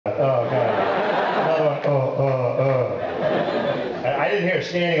Oh, God. Another one, I didn't hear a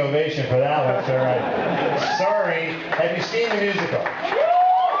standing ovation for that one, sir. Sorry. Have you seen the musical?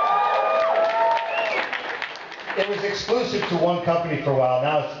 It was exclusive to one company for a while.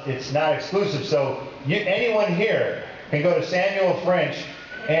 Now it's not exclusive, so anyone here can go to Samuel French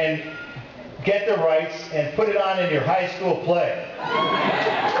and get the rights and put it on in your high school play.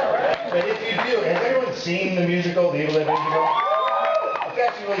 But if you do, has everyone seen the musical, the Evil Dead musical? It's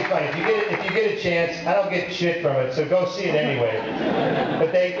actually really funny. If you get a chance, I don't get shit from it, so go see it anyway.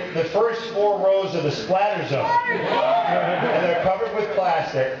 But the first 4 rows of the splatter zone, and they're covered with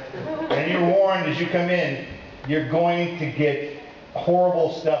plastic, and you're warned as you come in, you're going to get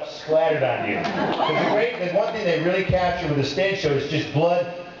horrible stuff splattered on you. The one thing they really capture with a stage show is just blood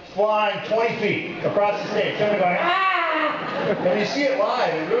flying 20 feet across the stage. Somebody going, ah! And when you see it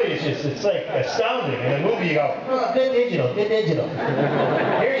live, it really is just, it's like astounding. In a movie you go, oh, good digital, good digital.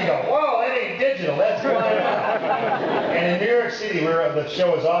 Here you go, whoa, that ain't digital, that's flying out. And in New York City, where the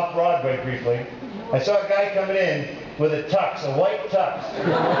show was off Broadway briefly, I saw a guy coming in with a tux, a white tux. And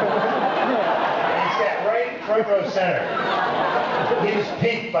he sat right front row center. He was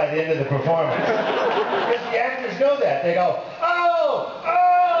pink by the end of the performance. Because the actors know that. They go, oh, oh!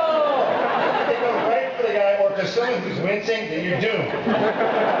 They go right for the guy, or to someone who's wincing, then you're doomed.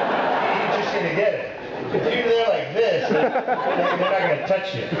 You're just going to get it. If you're there like this, they're not going to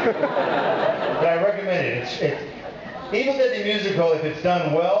touch you. But I recommend it. Evil Dead the Musical, if it's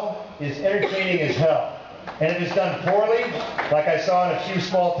done well, is entertaining as hell. And if it's done poorly, like I saw in a few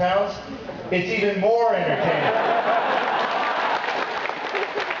small towns, it's even more entertaining.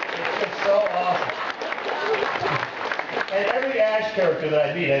 It's so awesome. And every Ash character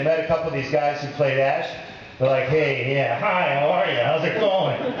that I meet, I met a couple of these guys who played Ash. They're like, hey, yeah, hi, how are you? How's it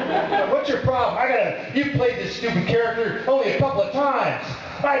going? What's your problem? You played this stupid character only a couple of times.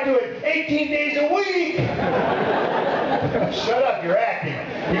 I do it 18 days a week. Shut up, you're acting.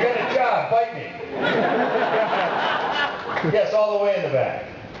 You got a job, bite me. Yes, all the way in the back.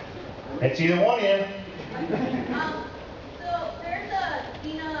 It's either one of you. So there's a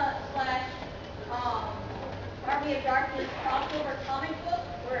Xena / Army of Darkness crossover comic book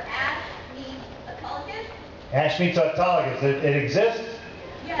where Ash meets Autolycus. Ash meets Autolycus. It exists?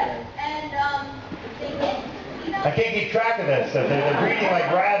 Yes, and they get Xena. I can't keep track of that stuff. They're breeding like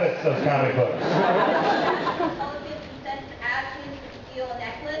rabbits, those comic books. Autolycus sends Ash in to steal a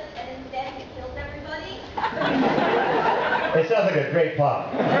necklace, and instead he kills everybody. It sounds like a great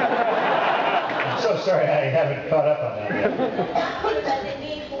plot. I'm so sorry I haven't caught up on that yet. They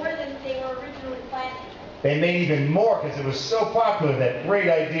made more than they were originally planning. They made even more because it was so popular, that great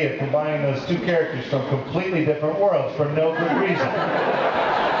idea of combining those two characters from completely different worlds for no good reason.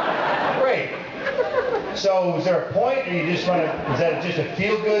 Great. So is there a point, or you just want to, is that just a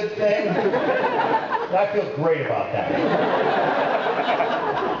feel-good thing? I feel great about that.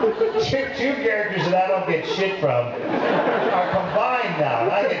 Two characters that I don't get shit from are combined now,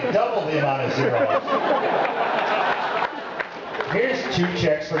 and I get double the amount of zeros. Here's 2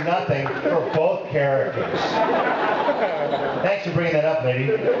 checks for nothing for both characters. Thanks for bringing that up, lady.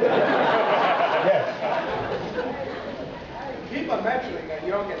 Yes. Keep on mentioning that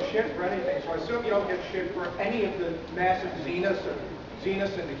you don't get shit for anything, so I assume you don't get shit for any of the massive Xena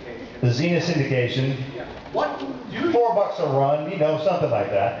syndication. The Xena syndication. Yeah. What do you... $4 a run, you know, something like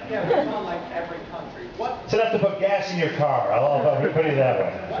that. Yeah, but it's not like every country. What... It's enough to put gas in your car. I'll put it that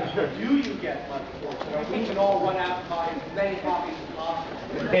way. What do you get money for? So we can all run out and buy as many copies as possible.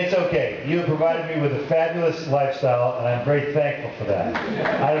 It's okay. You have provided me with a fabulous lifestyle, and I'm very thankful for that.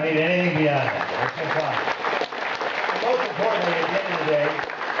 I don't need anything beyond that. It's been fine. And most importantly, at the end of the day,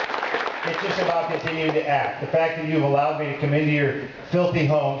 it's just about continuing to act. The fact that you've allowed me to come into your filthy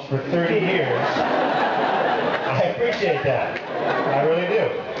homes for 30 years, I appreciate that. I really do.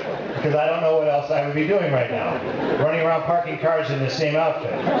 Because I don't know what else I would be doing right now. Running around parking cars in the same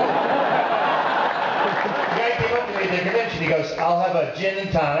outfit. The guy came up to me at the convention, he goes, I'll have a gin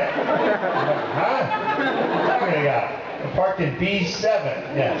and tonic. I'm like, huh? What do you got? I'm parked in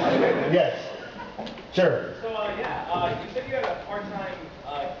B7. Yes. Yes. Sure. So, you said you had a hard time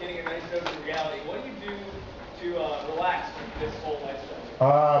getting a nice dose of reality. What do you do to relax from this whole lifestyle?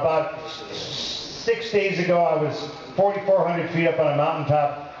 About 6 days ago, I was 4,400 feet up on a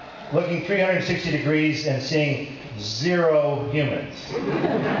mountaintop, looking 360 degrees and seeing 0 humans.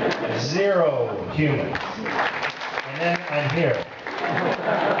 0 humans. And then I'm here.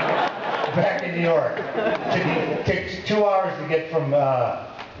 Back in New York. It took 2 hours to get from,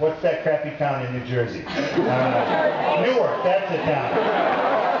 what's that crappy town in New Jersey? Newark, that's the town.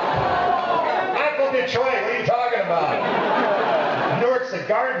 I'm from Detroit, what are you talking about? Newark course, the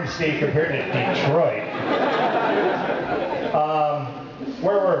Garden State compared to Detroit.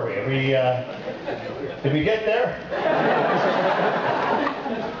 Where were we? Did we get there?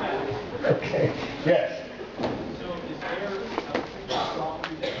 Okay. Yes.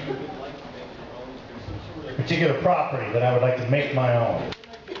 Particular property that I would like to make my own.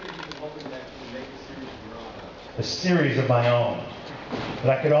 A series of my own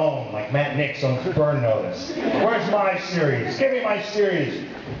that I could own, like Matt Nix owns Burn Notice. Where's my series? Give me my series.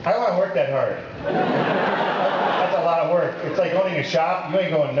 I don't want to work that hard. That's a lot of work. It's like owning a shop. You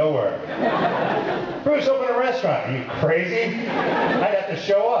ain't going nowhere. Bruce, open a restaurant. Are you crazy? I'd have to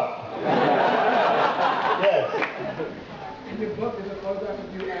show up. Yes. In your book, there's a photograph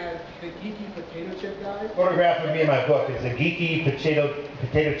of you as the geeky potato chip guy. Photograph of me in my book is a geeky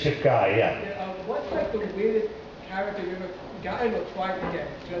potato chip guy, yeah. What's like the weirdest character you've ever gotten or tried to get,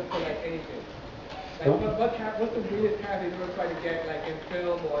 just for like anything? Like, what's the weirdest character you've ever tried to get, like in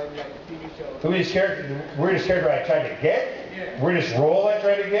film or in like TV shows? The weirdest character I tried to get? Yeah. Weirdest role I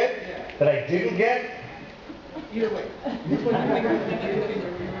tried to get? Yeah. That I didn't get? Either way, which one do you think is the weirdest thing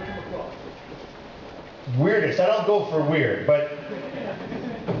that you ever come across? Weirdest. I don't go for weird, but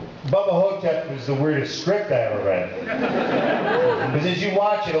Bubba Hotep was the weirdest script I ever read. Because as you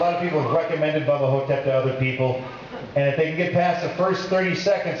watch it, a lot of people have recommended Bubba Hotep to other people, and if they can get past the first 30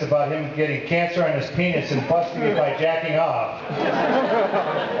 seconds about him getting cancer on his penis and busting it by jacking off,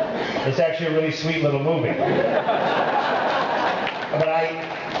 it's actually a really sweet little movie. But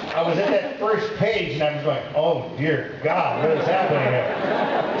I was at that first page and I was going, oh dear God, what is happening here?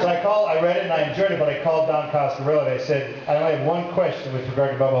 So I read it and I enjoyed it, but I called Don Coscarello and I said, I only have one question with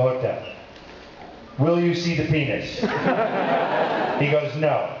regard to Bubba Hotep. Will you see the penis? He goes,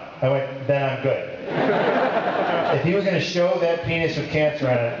 no. I went, then I'm good. If he was going to show that penis with cancer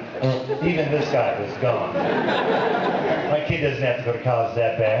on it, even this guy was gone. My kid doesn't have to go to college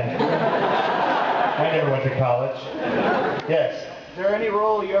that bad. I never went to college. Yes. Is there any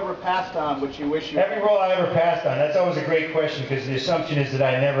role you ever passed on which you wish you Every role I ever passed on. That's always a great question because the assumption is that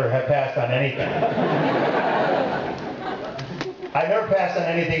I never have passed on anything. I never passed on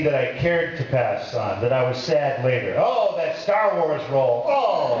anything that I cared to pass on, that I was sad later. Oh, that Star Wars role.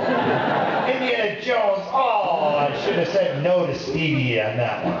 Oh, Indiana Jones. Oh, I should have said no to Stevie on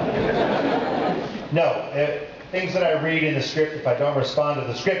that one. No, things that I read in the script, if I don't respond to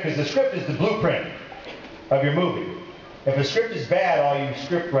the script, because the script is the blueprint of your movie. If a script is bad, all you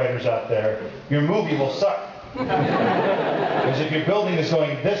script writers out there, your movie will suck. Because if your building is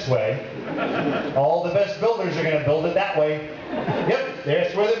going this way, all the best builders are going to build it that way. Yep,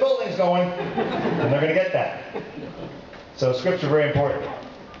 that's where the building's going, and they're going to get that. So scripts are very important.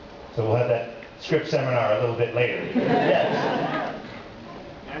 So we'll have that script seminar a little bit later. Yes?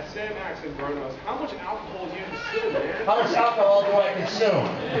 As Sam Axe and Bruno's, how much alcohol do you consume, man? How much alcohol do I consume?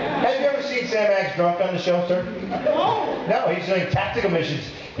 Have you ever seen Sam Axe drunk on the show, sir? No! No, he's doing tactical missions.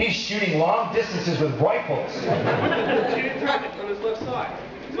 He's shooting long distances with rifles. Shooting traffic on his left side.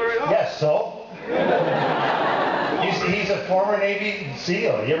 Clear it up. Yes, so? He's a former Navy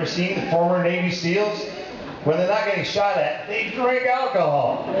SEAL. You ever seen former Navy SEALs? When they're not getting shot at, they drink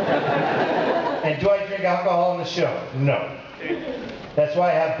alcohol. And do I drink alcohol on the show? No. That's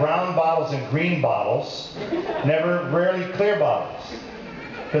why I have brown bottles and green bottles, rarely clear bottles.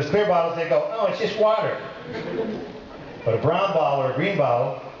 Because clear bottles, they go, oh, it's just water. But a brown bottle or a green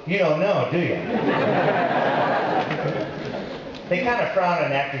bottle, you don't know, do you? They kind of frown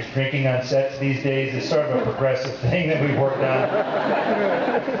on actors drinking on sets these days. It's sort of a progressive thing that we've worked on.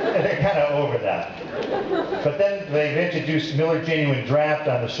 And they're kind of over that. But then they've introduced Miller Genuine Draft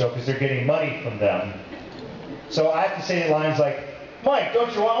on the show because they're getting money from them. So I have to say lines like, Mike,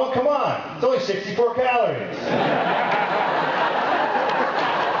 don't you want one? Come on. It's only 64 calories.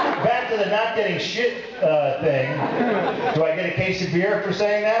 Back to the not getting shit thing. Do I get a case of beer for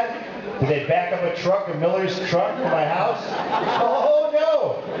saying that? Did they back up a truck, a Miller's truck from my house? Oh,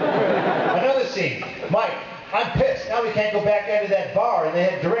 no. Another scene. Mike, I'm pissed. Now we can't go back into that bar and they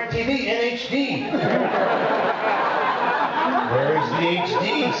had DirecTV in HD. Where's the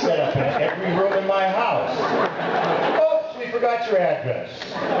HD set up in every room in my house? Oops, we forgot your address.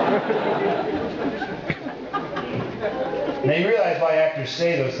 Now you realize why actors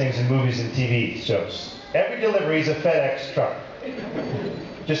say those things in movies and TV shows. Every delivery is a FedEx truck.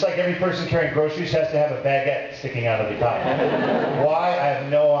 Just like every person carrying groceries has to have a baguette sticking out of the top. Why? I have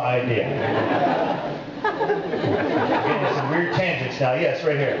no idea. Getting into some weird tangents now. Yes,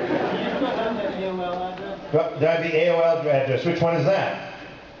 right here. Do I have the AOL address? Which one is that?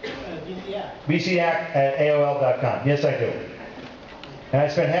 BCAC at AOL.com. Yes, I do. And I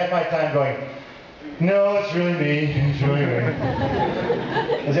spend half my time going, No, it's really me. It's really me.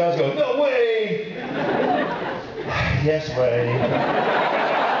 Because they always go, no way! Yes way.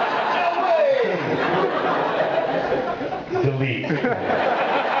 No way! Delete.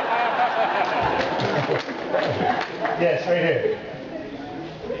 Yes, right here.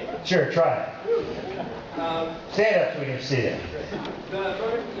 Sure, try it. Stand up so we can see it. The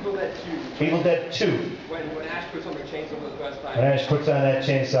moment Evil Dead 2. Evil Dead 2. When Ash puts on the chainsaw for the first time. When Ash puts on that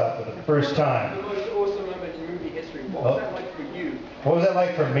chainsaw for the first The time. most awesome moment in movie history. What was that like for you? What was that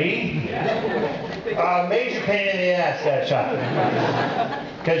like for me? Major pain in the ass, that shot.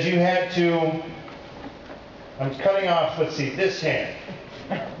 Because you had to, I'm cutting off, let's see, this hand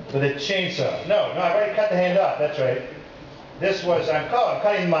with a chainsaw. No, I've already cut the hand off, that's right. This was, I'm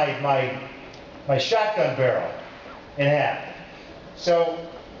cutting my shotgun barrel in half. So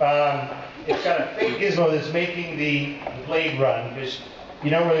it's got a fake gizmo that's making the blade run, because you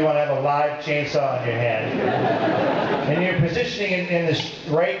don't really want to have a live chainsaw in your hand. And you're positioning it in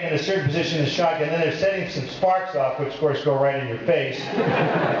a certain position in the shotgun, and then they're setting some sparks off, which of course go right in your face.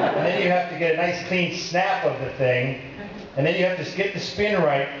 And then you have to get a nice clean snap of the thing, and then you have to get the spin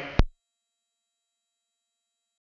right